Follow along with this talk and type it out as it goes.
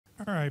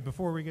All right,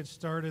 before we get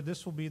started,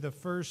 this will be the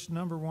first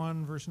number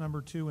 1 versus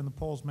number 2 in the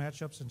polls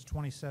matchup since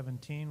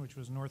 2017, which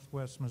was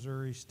Northwest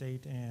Missouri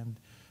State and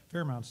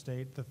Fairmount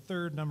State. The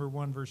third number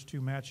 1 versus 2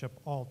 matchup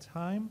all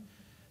time.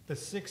 The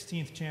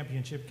 16th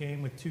championship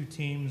game with 2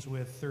 teams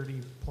with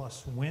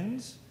 30-plus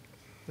wins.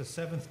 The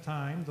 7th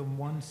time the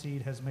 1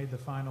 seed has made the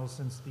finals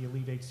since the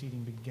Elite 8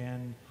 seeding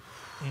began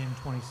in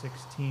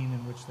 2016,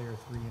 in which they are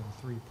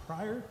 3-3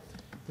 prior.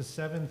 The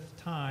 7th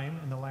time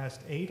in the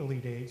last 8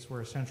 Elite Eights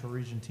where a Central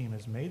Region team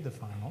has made the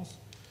finals.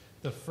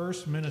 The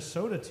first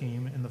Minnesota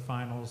team in the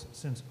finals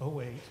since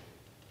 '08,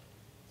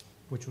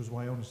 which was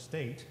Wyoming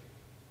State.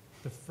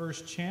 The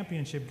first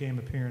championship game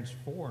appearance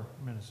for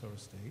Minnesota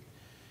State.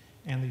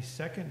 And the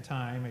second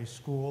time a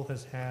school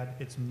has had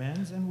its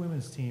men's and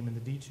women's team in the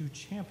D2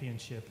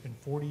 championship in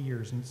 40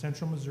 years, in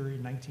Central Missouri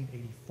in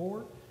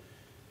 1984.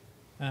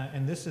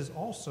 And this is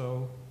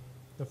also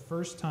the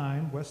first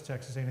time West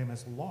Texas A&M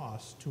has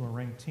lost to a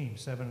ranked team,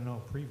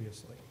 7-0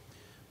 previously.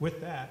 With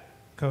that,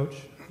 Coach,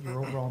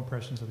 your overall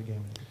impressions of the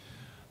game.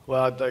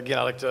 Well, again,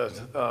 I'd like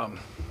to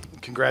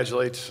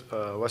congratulate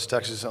West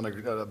Texas on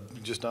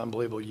just an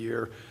unbelievable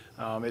year.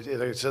 Like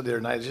I said the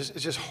other night, it's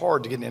just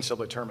hard to get an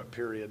NCAA tournament,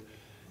 period.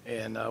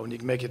 And when you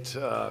can make it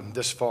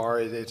this far,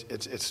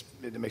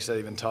 it makes that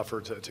even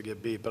tougher to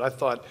get beat. But I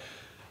thought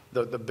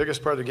the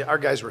biggest part of the game, our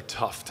guys were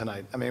tough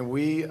tonight. I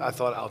mean, I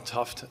thought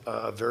out-toughed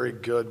a very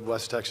good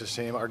West Texas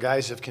team. Our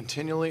guys have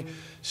continually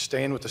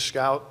staying with the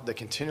scout. They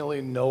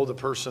continually know the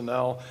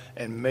personnel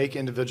and make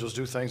individuals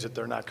do things that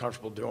they're not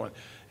comfortable doing.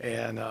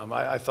 And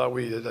I thought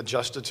we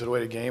adjusted to the way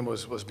the game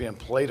was being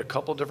played a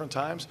couple different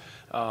times.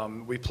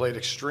 We played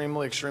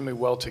extremely, extremely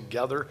well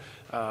together.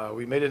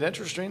 We made it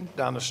interesting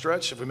down the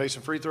stretch. If we made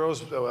some free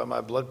throws,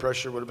 my blood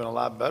pressure would have been a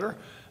lot better.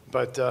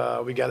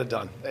 But we got it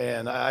done.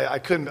 And I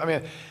couldn't, I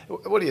mean,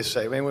 what do you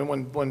say? I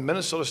mean, when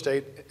Minnesota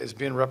State is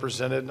being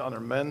represented on their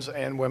men's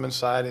and women's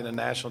side in a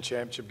national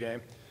championship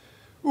game,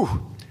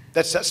 ooh,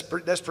 that's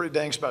pretty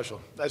dang special.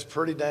 That's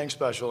pretty dang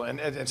special. And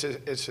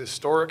it's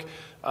historic,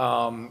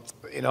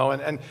 you know,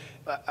 and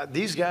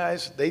these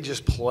guys, they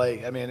just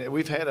play. I mean,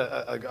 we've had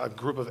a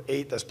group of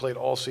 8 that's played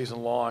all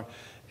season long.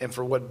 And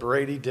for what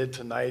Brady did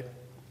tonight,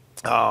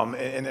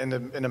 in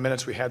the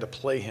minutes we had to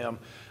play him,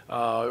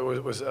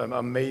 it was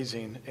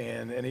amazing,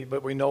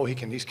 but we know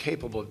he's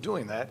capable of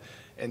doing that.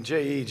 And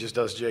J.E. just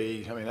does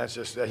J.E. I mean,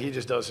 he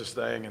just does his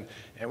thing,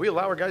 and we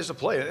allow our guys to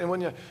play it. And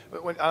when I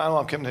don't know,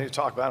 I'm coming here to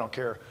talk, but I don't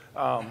care.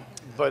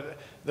 But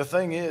the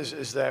thing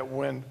is that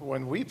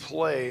when we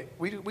play,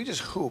 we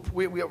just hoop.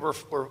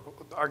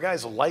 Our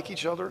guys like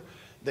each other.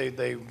 They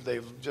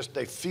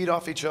feed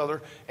off each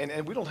other,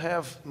 and we don't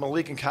have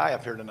Malik and Kai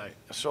up here tonight.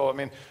 So I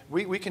mean,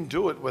 we can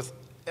do it with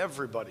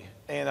everybody,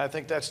 and I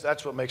think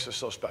that's what makes us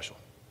so special.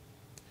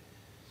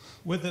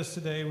 With us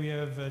today, we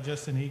have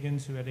Justin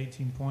Eagins, who had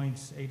 18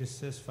 points, 8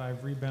 assists,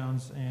 5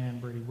 rebounds, and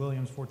Brady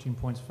Williams, 14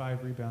 points,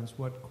 5 rebounds.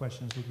 What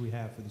questions would we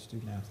have for the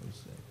student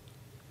athletes today?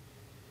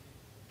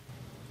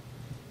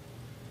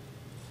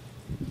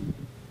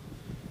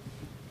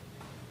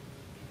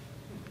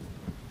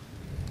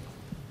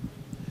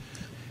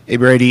 Hey,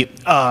 Brady,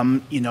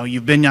 you know,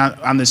 you've been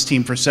on this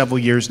team for several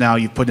years now.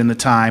 You've put in the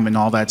time and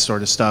all that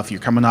sort of stuff. You're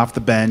coming off the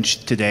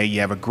bench today. You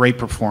have a great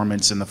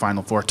performance in the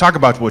Final Four. Talk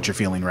about what you're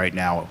feeling right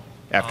now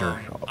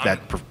after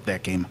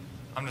that game.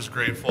 I'm just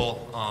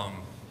grateful.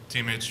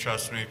 Teammates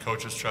trust me.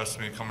 Coaches trust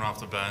me coming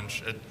off the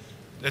bench.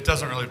 It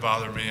doesn't really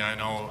bother me. I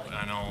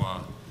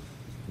know.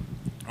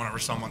 Whenever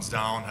someone's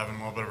down, having a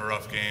little bit of a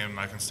rough game,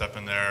 I can step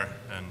in there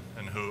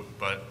and hoop.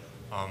 But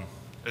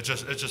it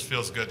just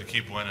feels good to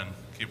keep winning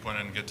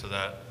and get to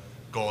that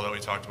goal that we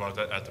talked about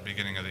at the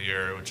beginning of the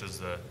year, which is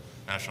the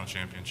national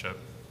championship.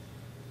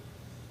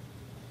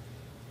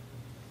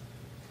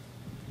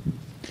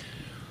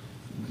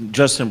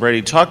 Justin,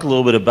 Brady, talk a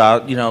little bit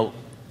about, you know,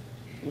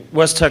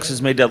 West Texas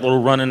made that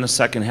little run in the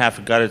second half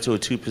and got it to a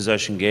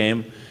 2-possession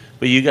game.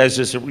 But you guys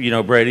just, you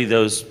know, Brady,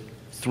 those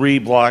 3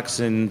 blocks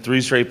and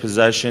 3 straight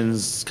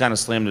possessions kind of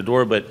slammed the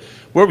door. But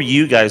what were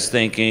you guys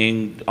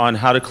thinking on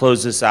how to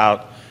close this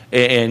out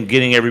and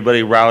getting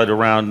everybody rallied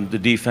around the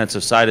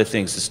defensive side of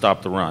things to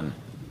stop the run?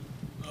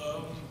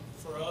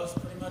 For us,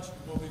 pretty much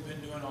what we've been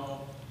doing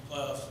all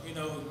playoffs. We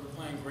know we're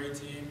playing a great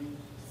team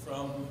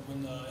from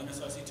when the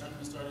NSIC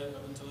tournament started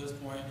up until this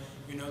point.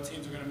 We know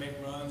teams are going to make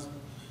runs.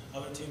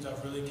 Other teams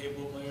have really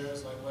capable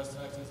players like West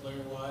Texas, Larry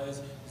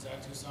Wise,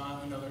 Zach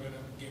Toussaint. We know they're going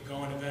to get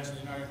going eventually.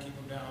 They're not going to keep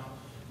them down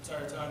the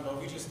entire time, but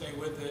if we just stay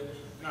with it,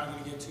 we're not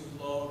going to get too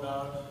low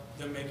about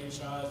them making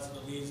shots,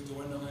 the leads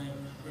dwindling.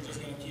 We're just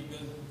going to keep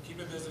it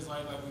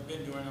business-like we've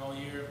been doing all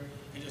year,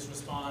 and just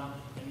respond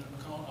and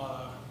go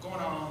on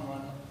our own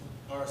run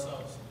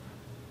ourselves.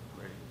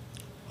 Great.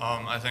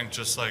 I think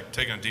just like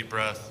taking a deep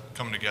breath,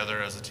 coming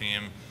together as a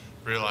team,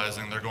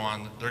 realizing they're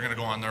going to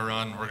go on their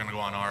run, we're going to go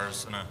on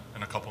ours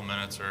in a couple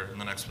minutes or in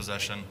the next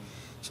possession.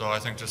 So I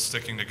think just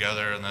sticking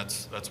together, and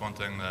that's one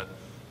thing that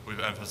we've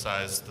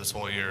emphasized this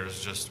whole year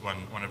is just when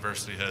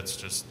adversity hits,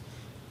 just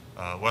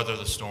weather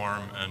the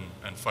storm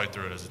and fight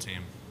through it as a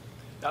team.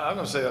 I'm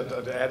going to say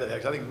to add to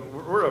that, 'cause I think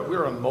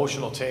we're an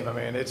emotional team. I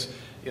mean, it's,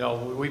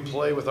 we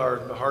play with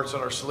our hearts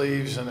on our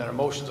sleeves and our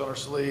emotions on our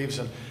sleeves,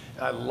 and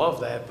I love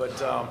that.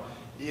 But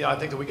I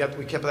think that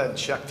we kept that in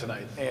check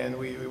tonight, and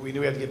we knew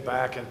we had to get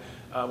back. And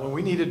when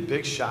we needed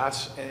big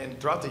shots, and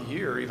throughout the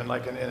year, even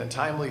like in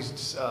timely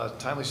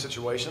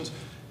situations,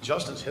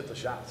 Justin's hit the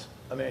shots.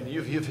 I mean,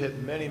 you've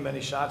hit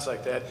many shots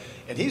like that,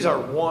 and he's our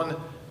one,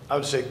 I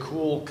would say,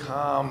 cool,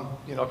 calm,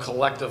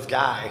 collective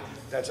guy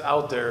that's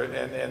out there,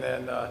 and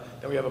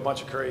then we have a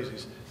bunch of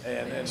crazies,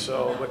 and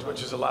so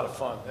which is a lot of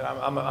fun, and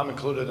I'm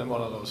included in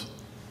one of those.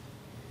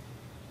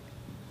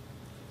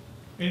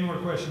 Any more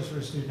questions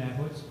for student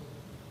athletes?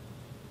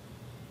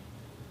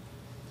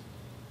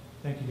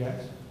 Thank you,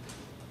 guys.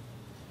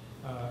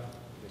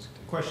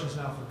 Questions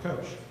now for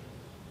Coach.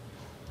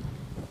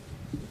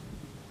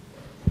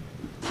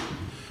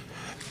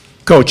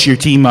 Coach, your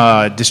team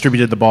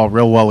distributed the ball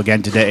real well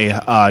again today.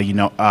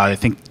 I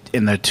think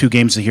in the 2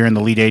 games here in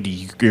the Elite Eight,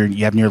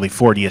 you have nearly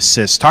 40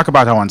 assists. Talk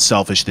about how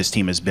unselfish this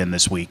team has been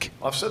this week.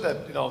 I've said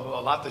that a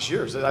lot this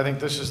year. I think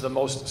this is the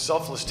most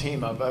selfless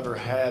team I've ever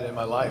had in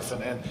my life,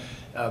 and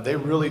they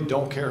really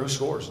don't care who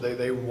scores.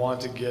 They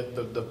want to get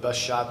the best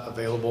shot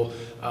available.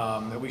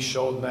 We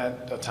showed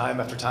that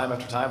time after time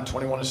after time.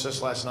 21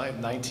 assists last night,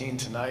 19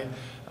 tonight.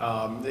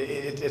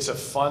 It's a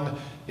fun.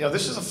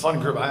 This is a fun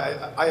group.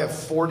 I have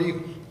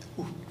 40.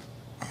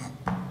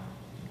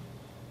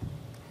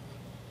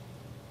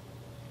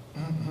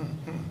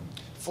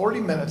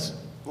 40 minutes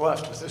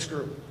left with this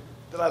group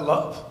that I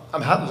love. I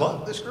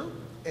love this group,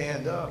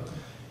 and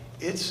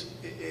it's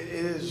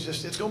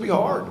going to be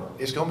hard.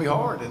 It's going to be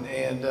hard,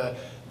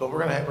 but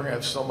we're going to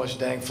have so much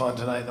dang fun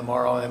tonight and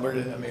tomorrow, and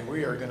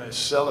we are going to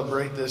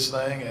celebrate this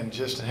thing and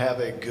just have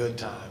a good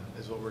time.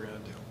 Is what we're going to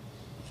do.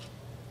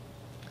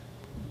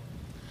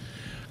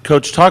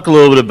 Coach, talk a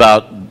little bit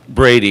about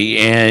Brady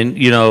and,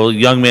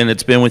 young man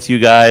that's been with you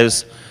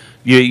guys.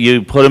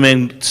 You put him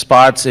in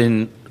spots,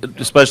 and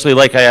especially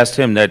like I asked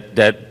him,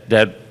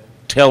 that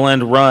tail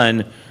end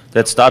run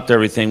that stopped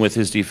everything with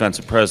his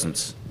defensive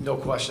presence. No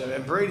question.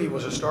 And Brady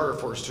was a starter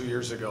for us 2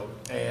 years ago,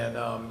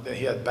 and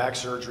he had back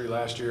surgery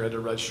last year, had a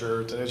red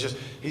shirt, and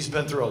he's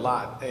been through a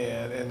lot.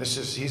 And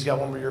he's got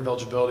 1 more year of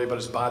eligibility, but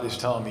his body's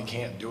telling him he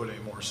can't do it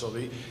anymore. So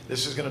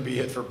this is going to be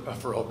it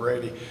for old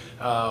Brady.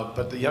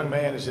 But the young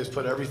man has just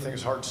put everything,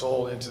 his heart and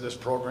soul, into this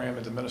program,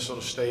 into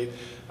Minnesota State.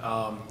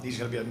 He's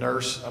going to be a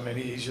nurse. I mean,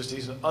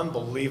 he's an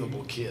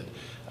unbelievable kid.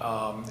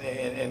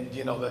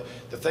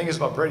 The thing is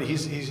about Brady,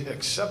 he's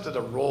accepted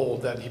a role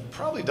that he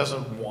probably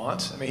doesn't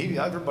want. I mean,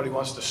 everybody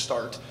wants to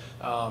start,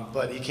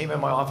 but he came in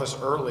my office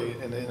early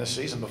in the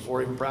season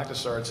before even practice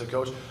started and said,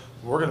 Coach,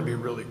 we're going to be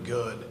really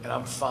good, and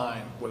I'm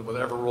fine with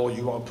whatever role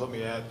you want to put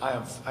me at. I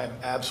am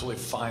absolutely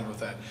fine with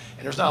that.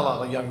 And there's not a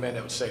lot of young men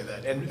that would say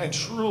that and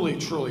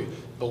truly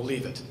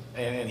believe it.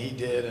 And he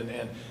did,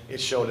 and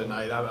it showed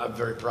tonight. I'm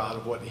very proud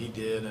of what he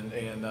did,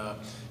 and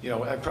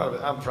I'm proud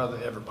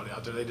of everybody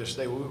out there.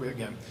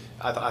 Again,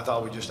 I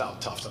thought we just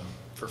out-toughed them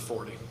for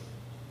 40.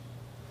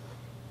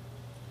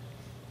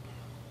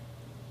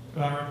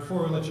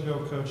 Before we let you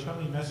go, Coach, how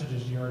many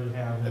messages do you already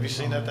have? Have you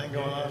seen that thing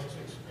going on?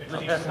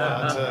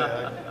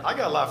 I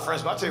got a lot of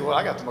friends, but I'll tell you what,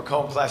 I got the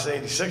Macomb Class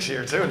 86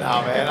 here too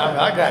now, man.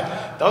 I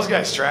got those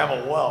guys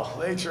travel well.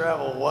 They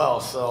travel well.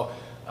 So,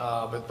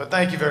 but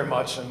thank you very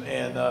much,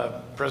 and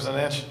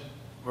President Inch,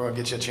 we're gonna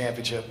get you a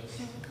championship.